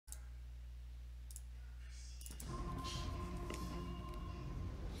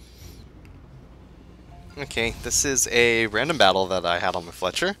Okay, this is a random battle that I had on my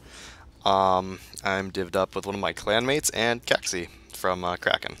Fletcher. I'm divvied up with one of my clanmates and Kexi from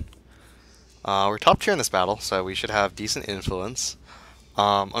Kraken. We're top tier in this battle, so we should have decent influence.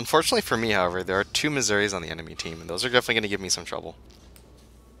 Unfortunately for me, however, there are two Missouris on the enemy team, and those are definitely going to give me some trouble.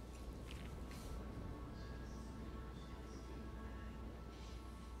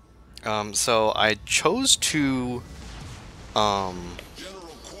 So I chose to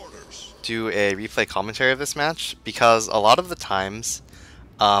do a replay commentary of this match because a lot of the times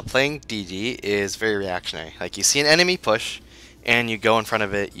playing DD is very reactionary. Like you see an enemy push, and you go in front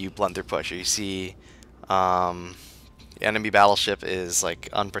of it, you blunt their push. Or you see the enemy battleship is like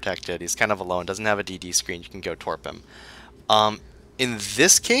unprotected. He's kind of alone, doesn't have a DD screen. You can go torp him. In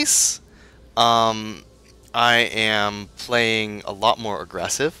this case, I am playing a lot more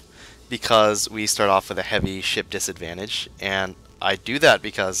aggressive because we start off with a heavy ship disadvantage, and I do that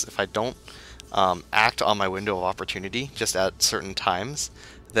because if I don't act on my window of opportunity just at certain times,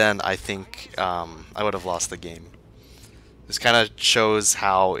 then I think I would have lost the game. This kind of shows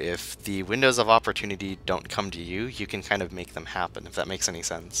how if the windows of opportunity don't come to you, you can kind of make them happen, if that makes any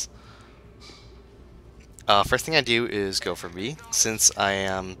sense. First thing I do is go for B. Since I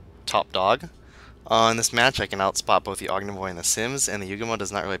am top dog in this match, I can outspot both the Ognavoy and the Sims, and the Yugamo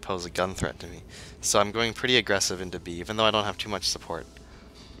does not really pose a gun threat to me. So I'm going pretty aggressive into B, even though I don't have too much support.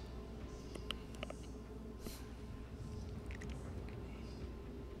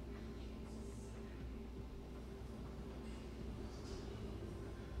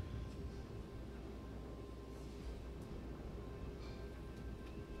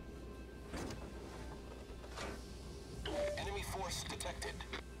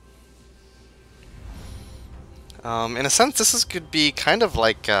 In a sense, could be kind of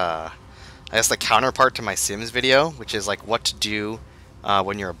like, I guess, the counterpart to my Sims video, which is like what to do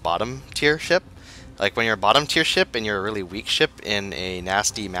when you're a bottom tier ship. Like when you're a bottom tier ship and you're a really weak ship in a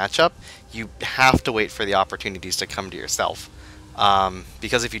nasty matchup, you have to wait for the opportunities to come to yourself.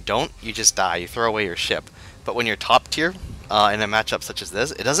 Because if you don't, you just die. You throw away your ship. But when you're top tier in a matchup such as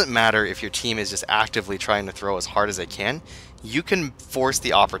this, it doesn't matter if your team is just actively trying to throw as hard as they can. You can force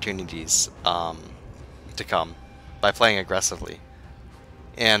the opportunities to come by playing aggressively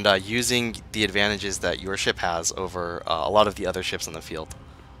and using the advantages that your ship has over a lot of the other ships on the field.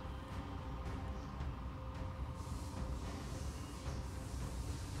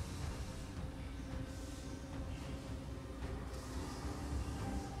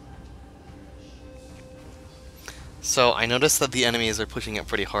 So I noticed that the enemies are pushing it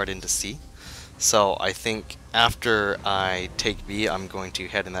pretty hard into C. So I think after I take B, I'm going to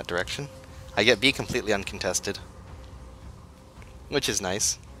head in that direction. I get B completely uncontested, which is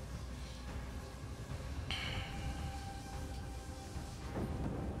nice.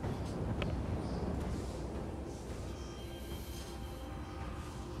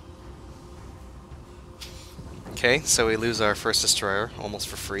 Okay, so we lose our first destroyer almost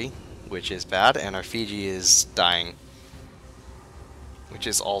for free, which is bad, and our Fiji is dying, which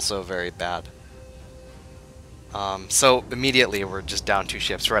is also very bad. So immediately we're just down two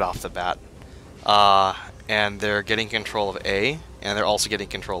ships right off the bat. And they're getting control of A, and they're also getting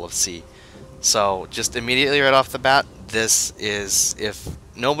control of C. So just immediately right off the bat, this is, if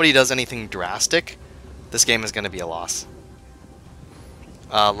nobody does anything drastic, this game is going to be a loss.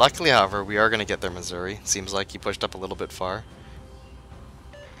 Luckily, however, we are going to get their Missouri. Seems like he pushed up a little bit far.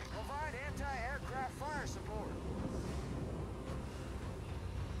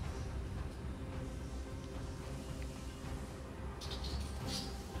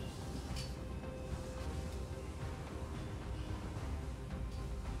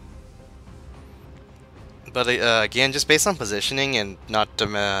 But again, just based on positioning, and not to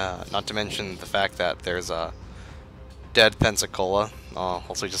mention the fact that there's a dead Pensacola.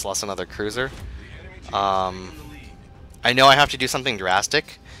 Also, just lost another cruiser. I know I have to do something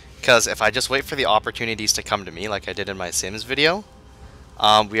drastic, because if I just wait for the opportunities to come to me, like I did in my Sims video,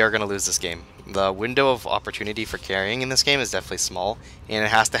 we are going to lose this game. The window of opportunity for carrying in this game is definitely small, and it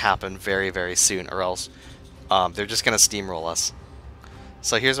has to happen very, very soon, or else they're just going to steamroll us.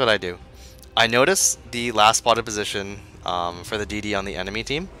 So here's what I do. I notice the last spotted position for the DD on the enemy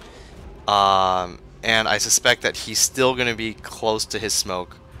team, and I suspect that he's still going to be close to his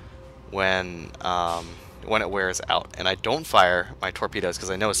smoke when it wears out. And I don't fire my torpedoes because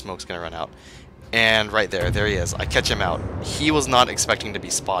I know his smoke's going to run out. And right there he is. I catch him out. He was not expecting to be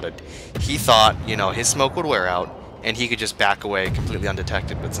spotted. He thought, you know, his smoke would wear out and he could just back away completely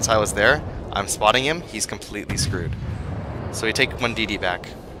undetected. But since I was there, I'm spotting him, he's completely screwed. So we take one DD back.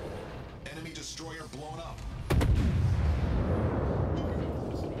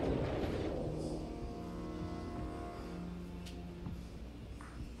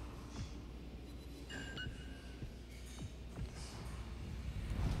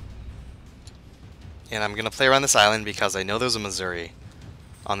 And I'm going to play around this island because I know there's a Missouri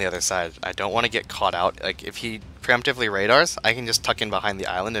on the other side. I don't want to get caught out. Like, if he preemptively radars, I can just tuck in behind the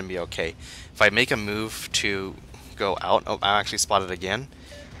island and be okay. If I make a move to go out... Oh, I actually spotted again.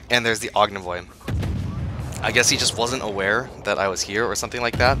 And there's the Ognavoy. I guess he just wasn't aware that I was here or something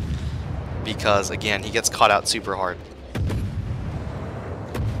like that. Because, again, he gets caught out super hard.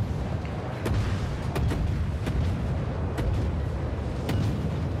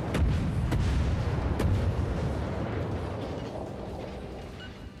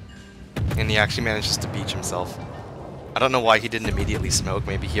 And he actually manages to beach himself. I don't know why he didn't immediately smoke.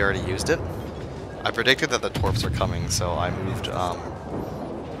 Maybe he already used it. I predicted that the torps were coming, so I moved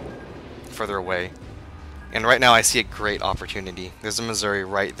further away. And right now I see a great opportunity. There's a Missouri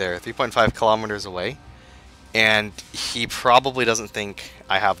right there, 3.5 kilometers away. And he probably doesn't think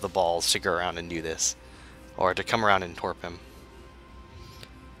I have the balls to go around and do this. Or to come around and torp him.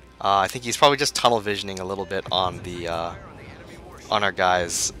 I think he's probably just tunnel visioning a little bit on the... on our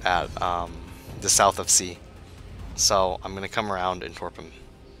guys at the south of C. So I'm going to come around and torp him.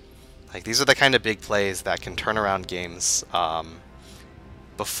 Like, these are the kind of big plays that can turn around games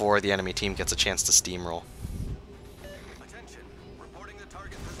before the enemy team gets a chance to steamroll.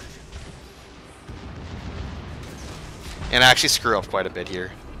 And I actually screw up quite a bit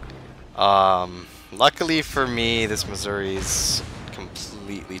here. Luckily for me, this Missouri's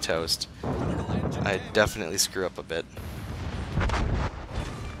completely toast. I definitely screw up a bit.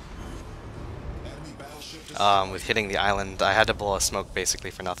 With hitting the island, I had to blow a smoke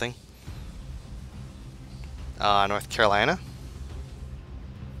basically for nothing. North Carolina.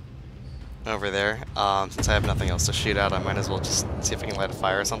 Over there. Since I have nothing else to shoot at, I might as well just see if I can light a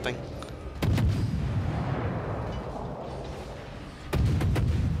fire or something.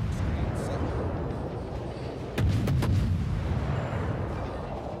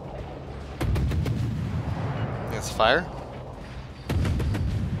 There's fire.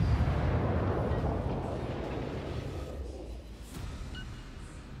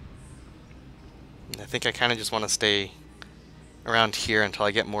 I think I kind of just want to stay around here until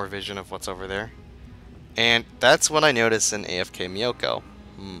I get more vision of what's over there. And that's when I notice an AFK Miyoko.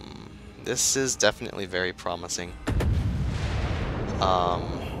 This is definitely very promising.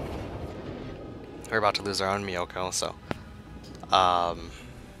 We're about to lose our own Miyoko, so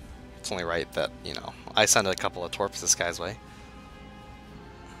it's only right that, you know, I send a couple of torps this guy's way.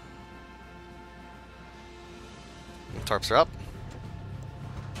 And torps are up.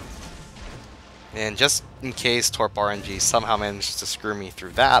 And just in case Torp RNG somehow manages to screw me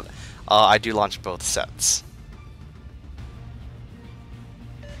through that, I do launch both sets.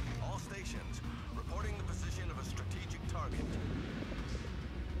 All stations reporting the position of a strategic target.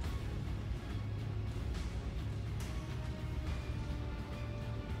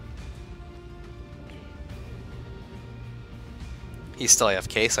 He's still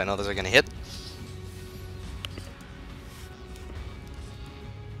AFK, so I know those are going to hit.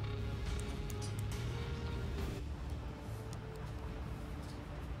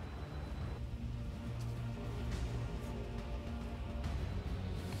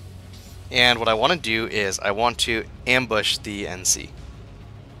 And what I want to do is I want to ambush the NC.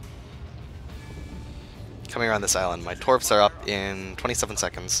 Coming around this island. My torps are up in 27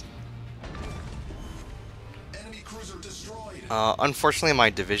 seconds. Enemy cruiser destroyed. Unfortunately, my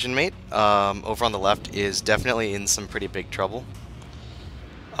division mate over on the left is definitely in some pretty big trouble.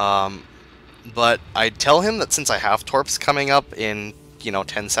 But I tell him that since I have torps coming up in,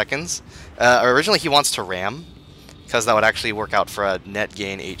 10 seconds, originally he wants to ram, because that would actually work out for a net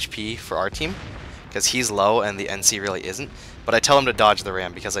gain HP for our team, because he's low and the NC really isn't. But I tell him to dodge the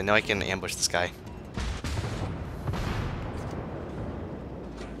ram because I know I can ambush this guy.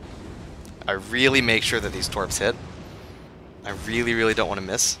 I really make sure that these torps hit. I really, really don't want to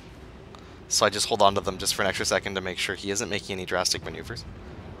miss. So I just hold on to them just for an extra second to make sure he isn't making any drastic maneuvers.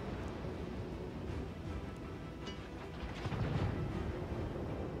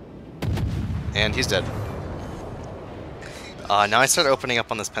 And he's dead. Now I start opening up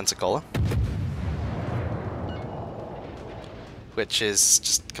on this Pensacola, which is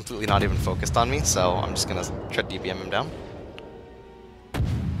just completely not even focused on me, so I'm just gonna try to DBM him down.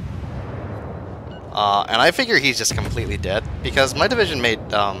 And I figure he's just completely dead, because my division mate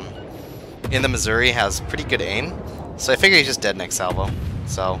in the Missouri has pretty good aim, so I figure he's just dead next salvo.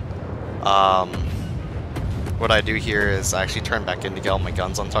 So, what I do here is I actually turn back in to get all my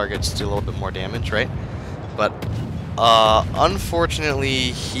guns on target, just do a little bit more damage, right? But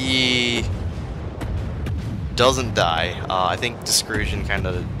unfortunately, he doesn't die. I think Discrusion kind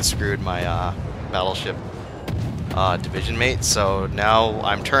of screwed my battleship division mate, so now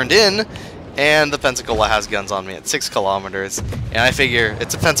I'm turned in, And the Pensacola has guns on me at 6 kilometers, and I figure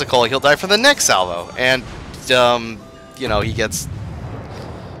it's a Pensacola, he'll die for the next salvo, and you know, he gets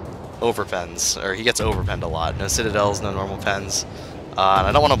overpens, or he gets overpenned a lot. No citadels, no normal pens. And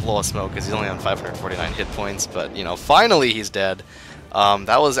I don't want to blow a smoke because he's only on 549 hit points, but you know, finally he's dead.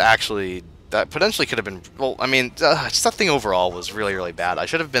 That was actually, that potentially could have been, well, I mean, just that thing overall was really, really bad. I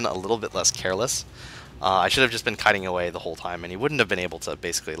should have been a little bit less careless. I should have just been kiting away the whole time, and he wouldn't have been able to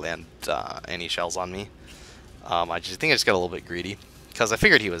basically land any shells on me. I just think I just got a little bit greedy, because I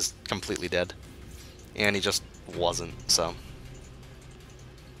figured he was completely dead, and he just wasn't, so.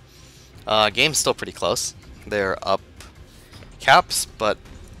 Game's still pretty close. They're up caps, but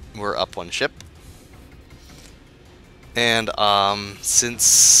we're up one ship. And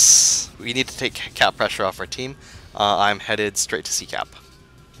since we need to take cap pressure off our team, I'm headed straight to sea cap.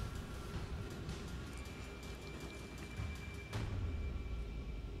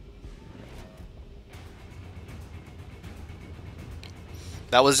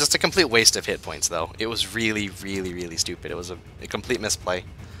 That was just a complete waste of hit points, though. It was really, really, really stupid. It was a complete misplay.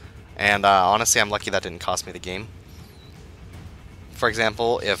 And honestly, I'm lucky that didn't cost me the game. For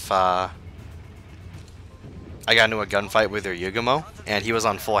example, if I got into a gunfight with their Yugamo, and he was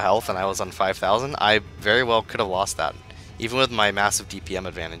on full health and I was on 5,000, I very well could have lost that, even with my massive DPM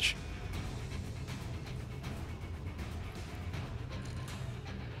advantage.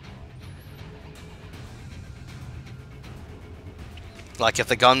 Like if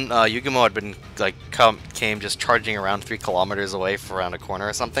the gun Yugamo had been like came just charging around 3 kilometers away from around a corner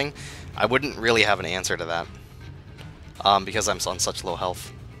or something, I wouldn't really have an answer to that, because I'm on such low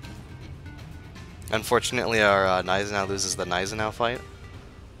health. Unfortunately, our Gneisenau loses the Gneisenau fight.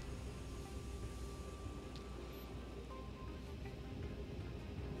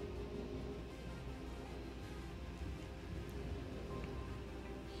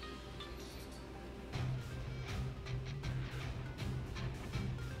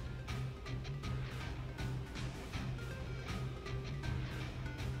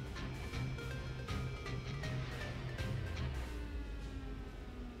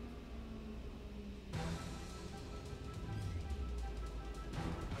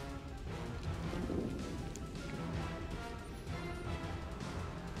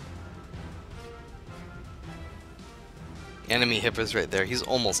 Enemy Hipper's right there. He's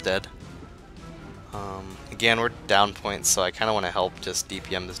almost dead. Again, we're down points, so I kind of want to help just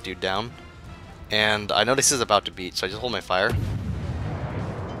DPM this dude down. And I notice he's about to beat, so I just hold my fire.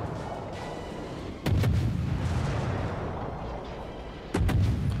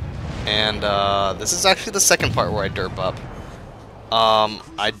 And this is actually the second part where I derp up.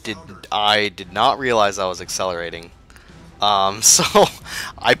 I did not realize I was accelerating. So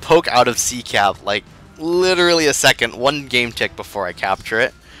I poke out of C-cap like literally a second, one game tick before I capture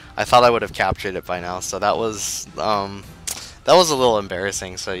it. I thought I would have captured it by now, so that was a little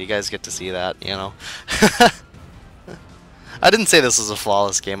embarrassing. So you guys get to see that, you know. I didn't say this was a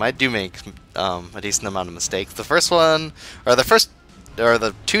flawless game. I do make a decent amount of mistakes. The first one, or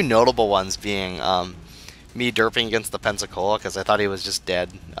the two notable ones being me derping against the Pensacola because I thought he was just dead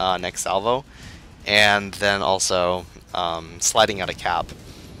next salvo, and then also sliding out a cap.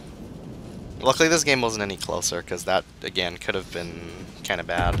 Luckily this game wasn't any closer, because that, again, could have been kind of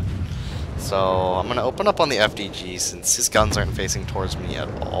bad. So I'm going to open up on the FDG since his guns aren't facing towards me at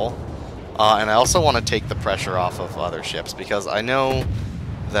all. And I also want to take the pressure off of other ships, because I know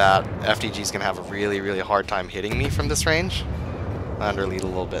that FDG is going to have a really, really hard time hitting me from this range. I underlead a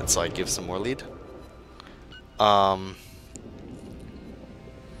little bit, so I give some more lead. And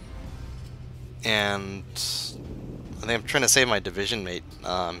I think I'm trying to save my division mate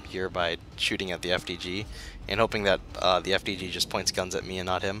here by shooting at the FDG and hoping that the FDG just points guns at me and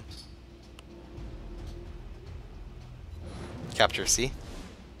not him. Capture C.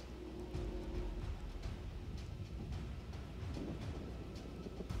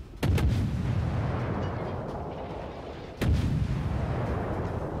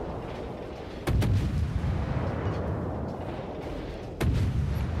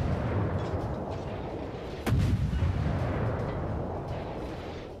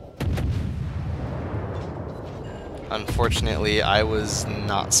 Unfortunately, I was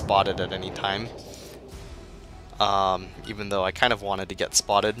not spotted at any time. Even though I kind of wanted to get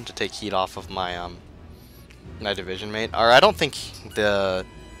spotted to take heat off of my my division mate. Or I don't think the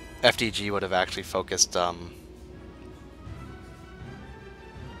FDG would have actually focused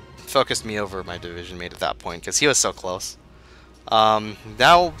me over my division mate at that point, because he was so close.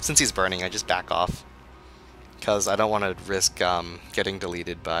 Now, since he's burning, I just back off, because I don't want to risk getting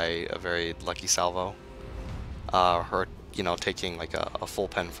deleted by a very lucky salvo. Or you know, taking like a full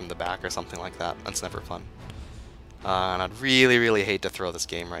pen from the back or something like that. That's never fun. And I'd really, really hate to throw this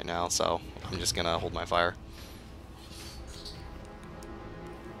game right now, so I'm just gonna hold my fire.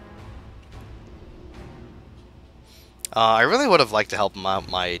 I really would have liked to help my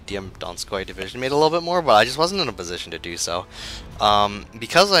DM Donskoy division mate a little bit more, but I just wasn't in a position to do so.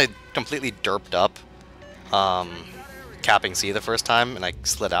 Because I completely derped up capping C the first time and I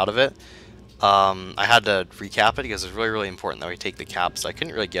slid out of it, I had to recap it because it's really, really important that we take the cap, so I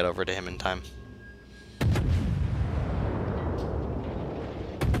couldn't really get over to him in time.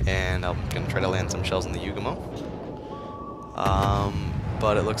 And I'm going to try to land some shells in the Yugamo.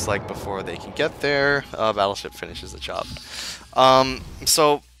 But it looks like before they can get there, Battleship finishes the job.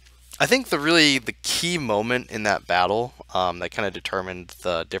 So I think the key moment in that battle that kind of determined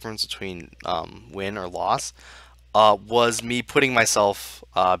the difference between win or loss was me putting myself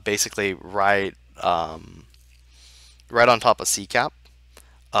basically right right on top of C-cap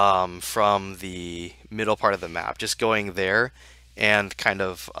from the middle part of the map, just going there and kind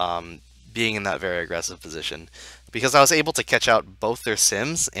of being in that very aggressive position. Because I was able to catch out both their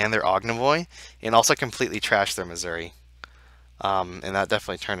Sims and their Ognivoy, and also completely trash their Missouri. And that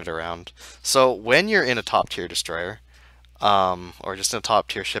definitely turned it around. So when you're in a top tier destroyer, or just in a top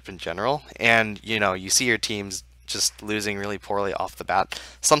tier ship in general, and you know you see your teams just losing really poorly off the bat,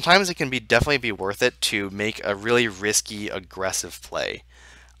 sometimes it can definitely be worth it to make a really risky, aggressive play.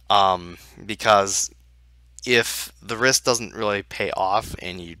 Because if the risk doesn't really pay off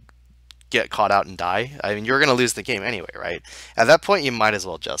and you get caught out and die, I mean, you're going to lose the game anyway, right? At that point, you might as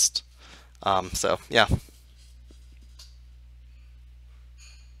well just. So, yeah.